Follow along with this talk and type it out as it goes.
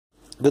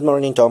Good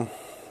morning, Tom.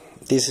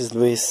 This is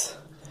Luis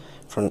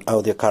from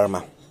Audio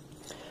Karma.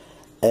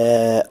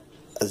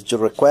 As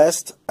your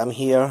request, I'm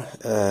here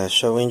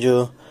showing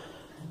you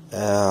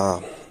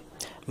my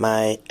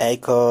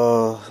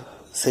Eico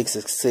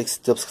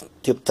 666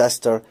 tube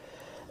tester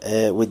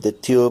with the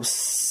tubes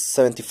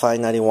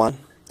 7591,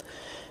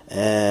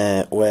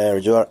 where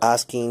you are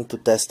asking to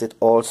test it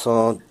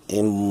also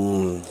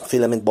in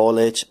filament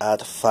voltage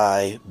at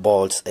 5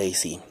 volts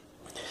AC.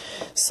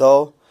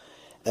 So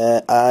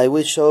I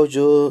will show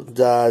you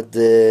that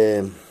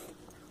the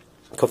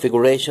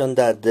configuration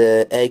that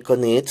the Eico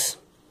needs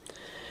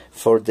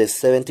for the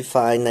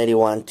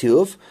 7591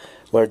 tube,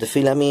 where the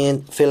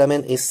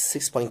filament is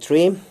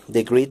 6.3,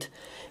 the grid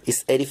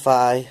is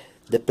 85,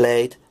 the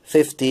plate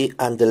 50,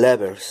 and the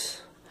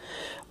levers.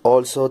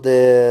 Also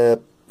the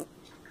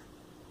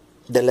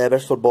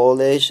levers for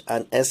voltage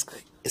and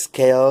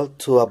scale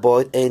to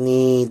avoid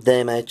any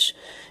damage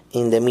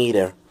in the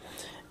meter.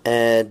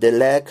 The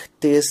leg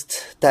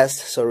test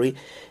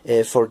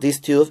for this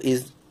tube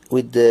is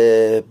with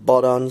the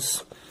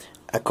buttons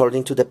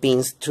according to the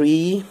pins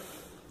 3,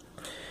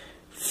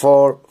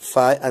 4,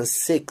 5, and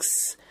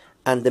 6,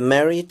 and the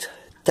merit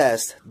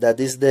test, that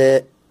is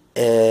the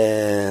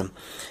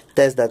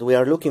test that we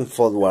are looking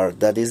forward,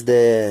 that is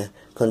the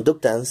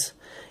conductance,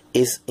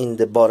 is in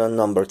the button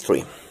number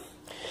 3.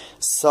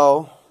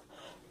 So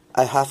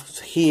I have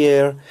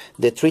here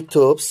the 3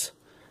 tubes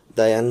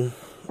that I'm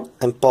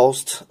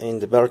posed in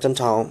the Burton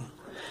town,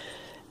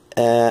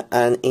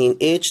 and in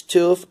each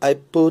tube I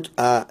put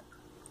a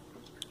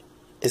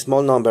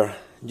small number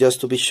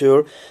just to be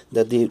sure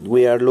that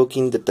we are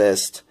looking the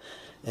test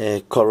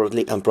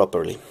correctly and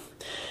properly.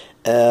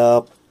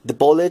 The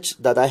voltage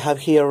that I have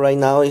here right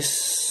now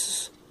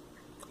is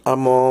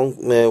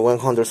among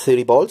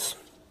 130 volts.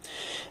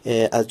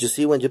 As you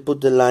see, when you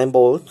put the line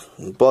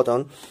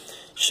button,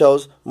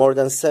 shows more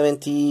than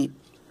 70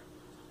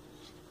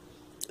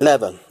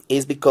 level.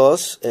 Is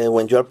because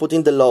when you are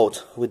putting the load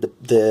with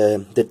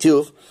the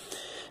tube,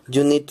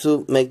 you need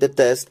to make the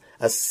test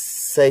as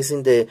says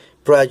in the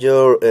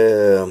prior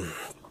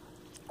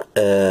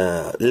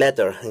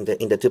letter in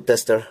the tube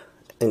tester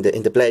in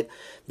the plate,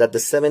 that the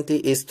 70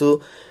 is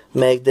to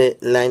make the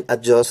line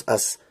adjust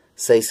as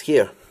says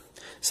here.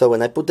 So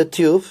when I put the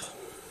tube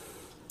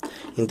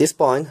in this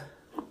point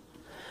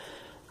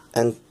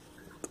and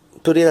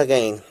put it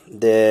again,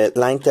 the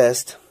line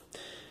test,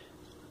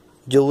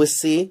 you will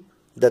see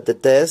that the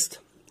test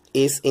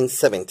is in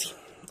 70.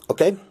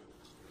 Okay,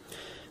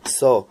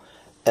 so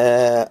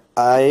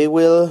I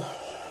will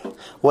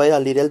wait a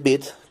little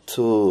bit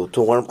to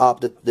warm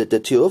up the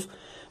tube,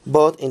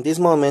 but in this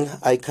moment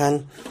I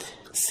can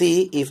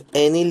see if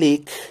any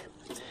leak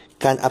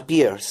can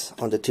appear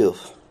on the tube.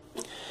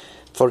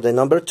 For the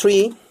number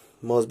 3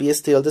 must be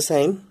still the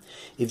same.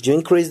 If you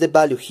increase the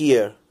value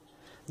here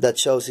that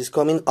shows is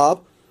coming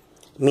up,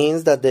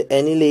 means that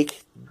any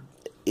leak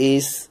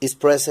is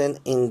present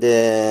in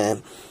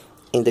the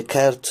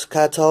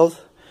cathode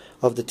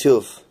of the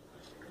tube.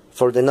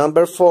 For the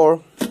number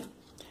 4,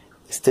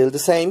 still the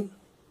same.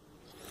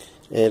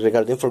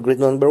 Regarding for grid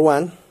number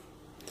 1,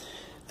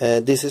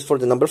 this is for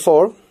the number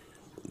 4,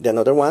 the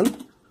another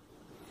one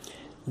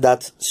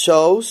that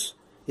shows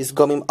is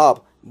coming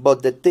up,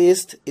 but the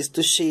test is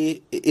to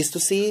see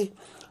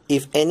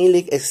if any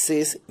leak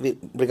exists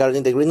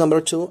regarding the grid number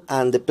 2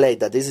 and the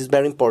plate. That this is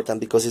very important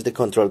because it's the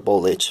control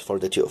voltage for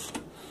the tube.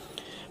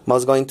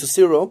 Must going to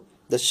 0,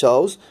 that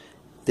shows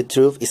the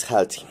tube is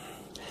healthy.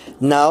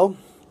 Now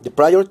the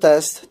prior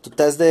test to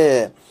test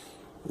the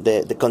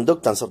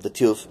conductance of the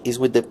tube is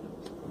with the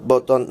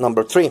button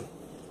number 3.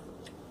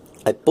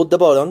 I put the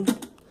button,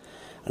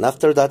 and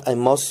after that I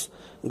must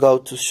go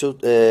to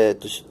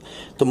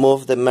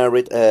move the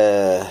merit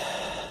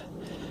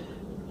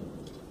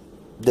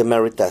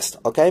test.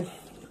 Okay,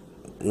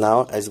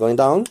 now it's going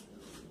down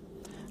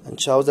and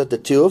shows that the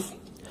tube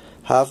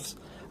has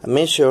a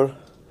measure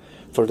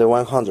for the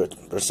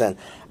 100%.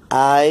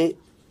 I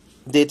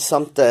did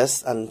some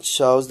tests and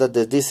shows that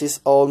this is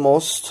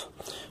almost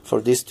for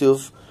this tube.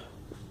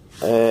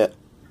 The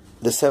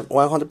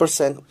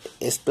 100%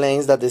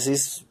 explains that this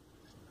is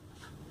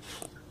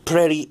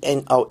pretty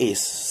NOS,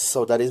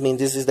 so that means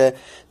this is the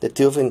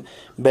tube in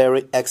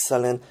very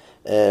excellent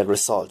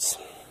results.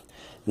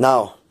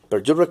 Now,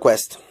 per your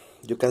request,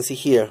 you can see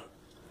here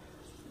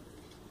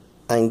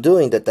I'm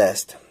doing the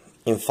test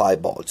in 5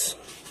 volts.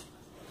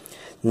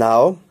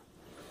 Now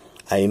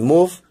I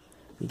move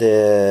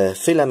the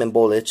filament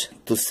voltage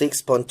to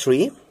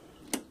 6.3,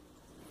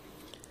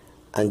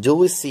 and you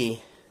will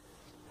see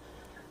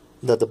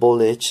that the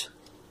voltage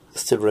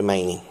is still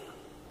remaining.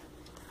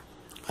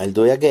 I'll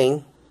do it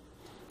again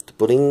to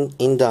put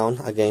in down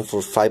again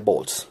for 5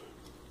 volts.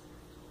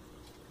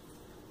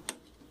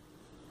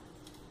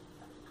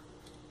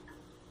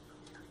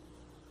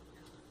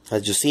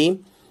 As you see,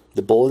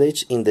 the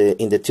voltage in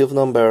the tube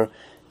number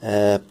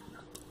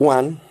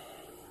 1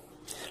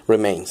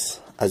 remains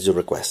as you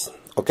request.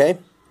 Okay.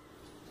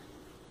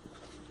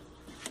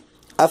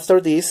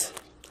 After this,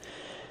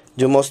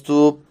 you must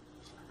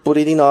put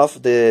it in off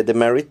the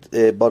merit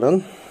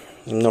button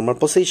in normal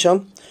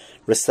position,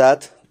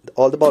 reset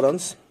all the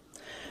buttons,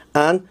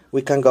 and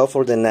we can go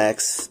for the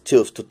next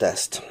tube to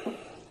test.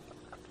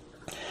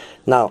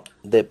 Now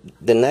the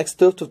next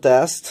tube to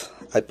test,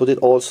 I put it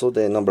also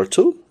the number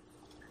 2,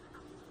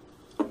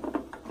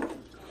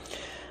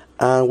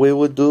 and we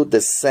will do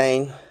the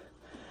same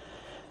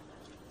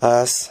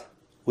as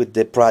with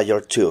the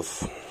prior tube.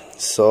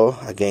 So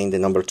again, the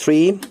number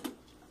 3,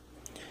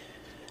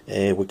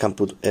 we can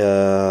put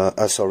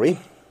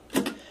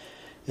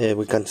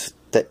we can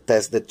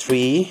test the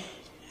 3,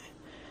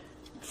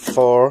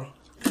 4,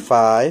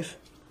 5.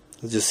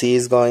 As you see,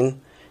 it's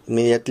going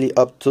immediately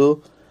up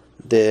to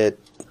the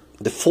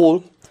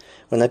full.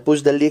 When I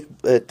push the leak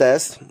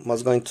test,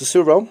 was going to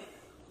 0.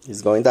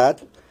 It's going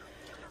that.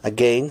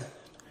 Again,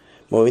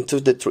 moving to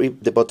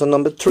the button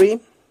number 3,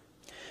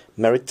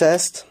 merit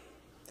test.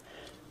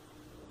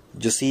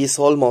 You see, it's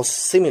almost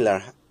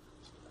similar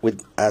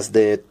as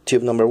the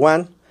tube number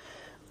 1.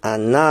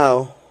 And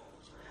now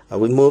I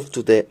will move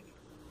to the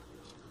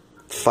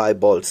 5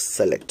 volts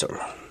selector.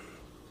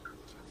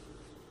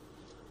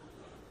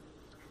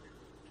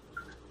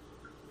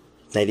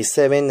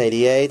 $97,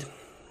 $98.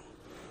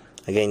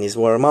 Again, it's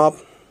warm up.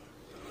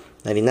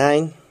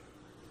 $99.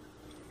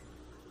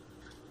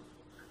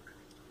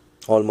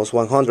 Almost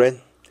 $100.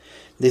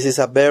 This is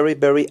a very,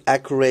 very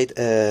accurate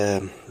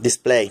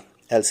display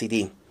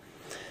LCD.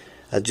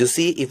 As you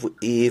see,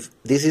 if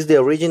this is the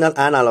original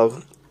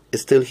analog,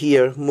 it's still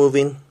here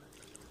moving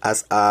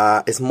as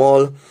a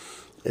small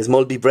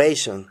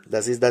vibration.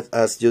 That is that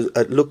as you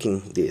are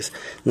looking this.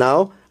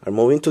 Now I'm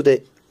moving to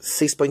the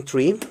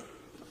 6.3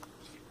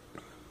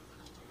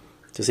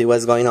 to see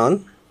what's going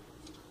on.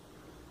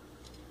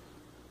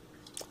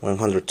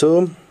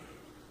 102,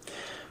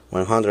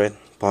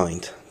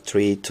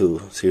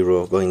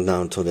 100.320, going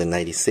down to the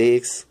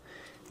 96,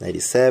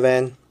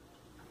 97,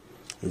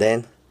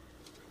 then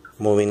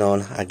moving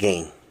on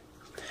again.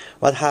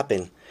 What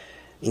happened?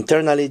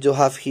 Internally, you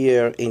have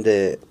here in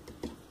the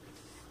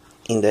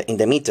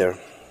meter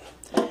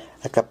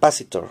a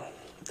capacitor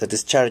that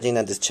is charging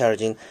and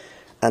discharging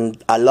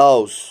and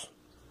allows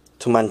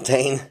to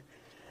maintain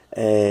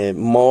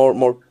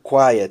more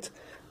quiet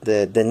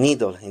the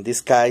needle. In this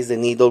case, the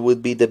needle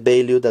would be the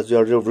value that you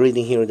are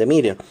reading here in the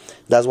meter.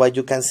 That's why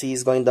you can see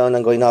it's going down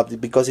and going up,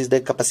 because it's the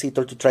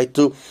capacitor to try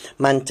to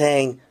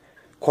maintain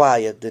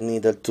quiet the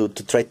needle to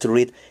try to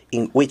read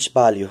in which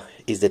value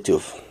is the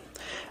tube.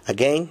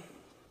 Again,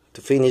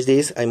 to finish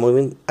this, I'm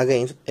moving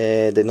again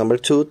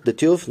the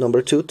tube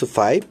number 2 to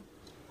 5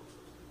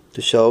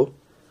 to show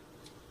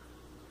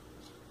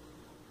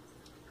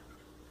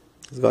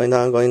it's going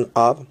down, going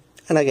up,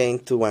 and again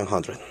to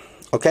 100.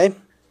 Okay,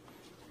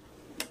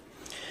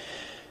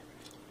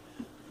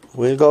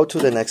 we'll go to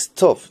the next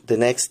tube.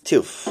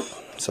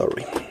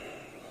 Sorry,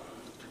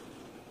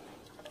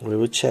 we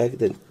will check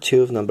the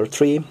tube number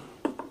 3.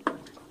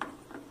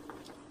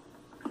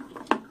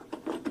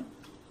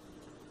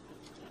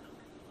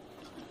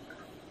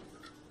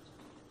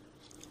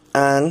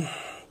 And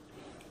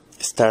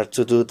start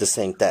to do the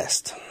same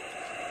test.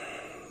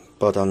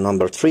 Button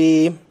number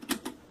 3,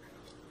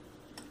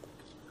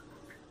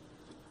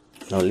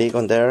 no leak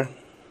on there.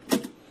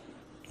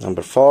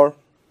 Number 4,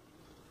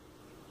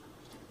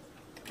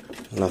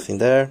 nothing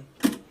there.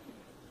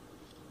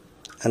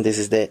 And this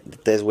is the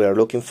test we are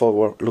looking for.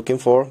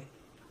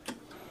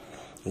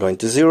 Going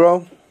to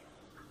 0.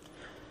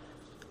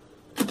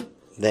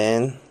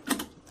 Then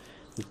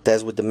the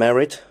test with the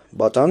merit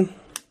button.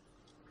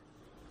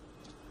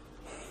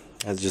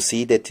 As you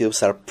see, the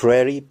tubes are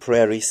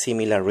pretty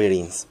similar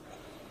readings.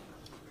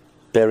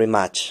 Very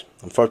much.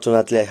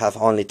 Unfortunately, I have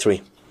only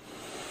 3.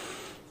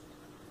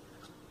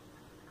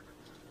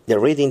 The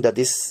reading that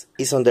this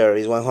is on there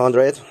is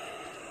 100.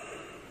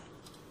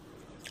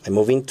 I'm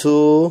moving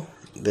to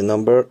the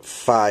number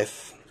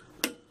 5,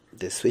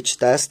 the switch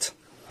test.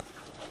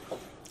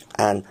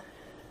 And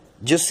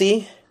you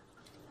see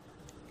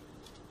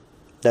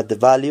that the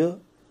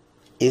value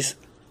is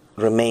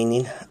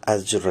remaining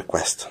as you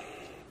request.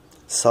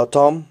 So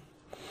Tom,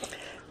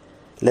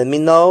 let me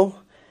know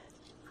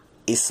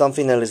if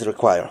something else is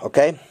required.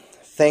 Okay,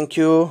 thank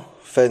you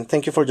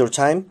for your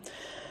time,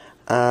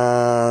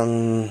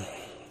 and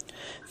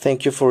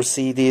thank you for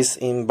seeing this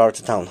in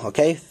Bartertown.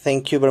 Okay,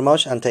 thank you very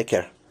much and take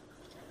care.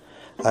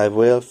 I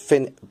will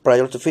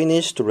prior to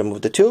finish to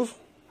remove the tube,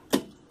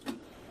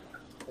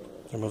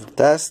 remove the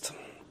test,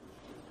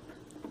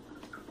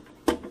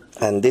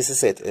 and this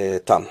is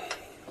it, Tom.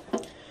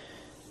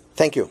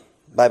 Thank you.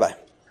 Bye bye.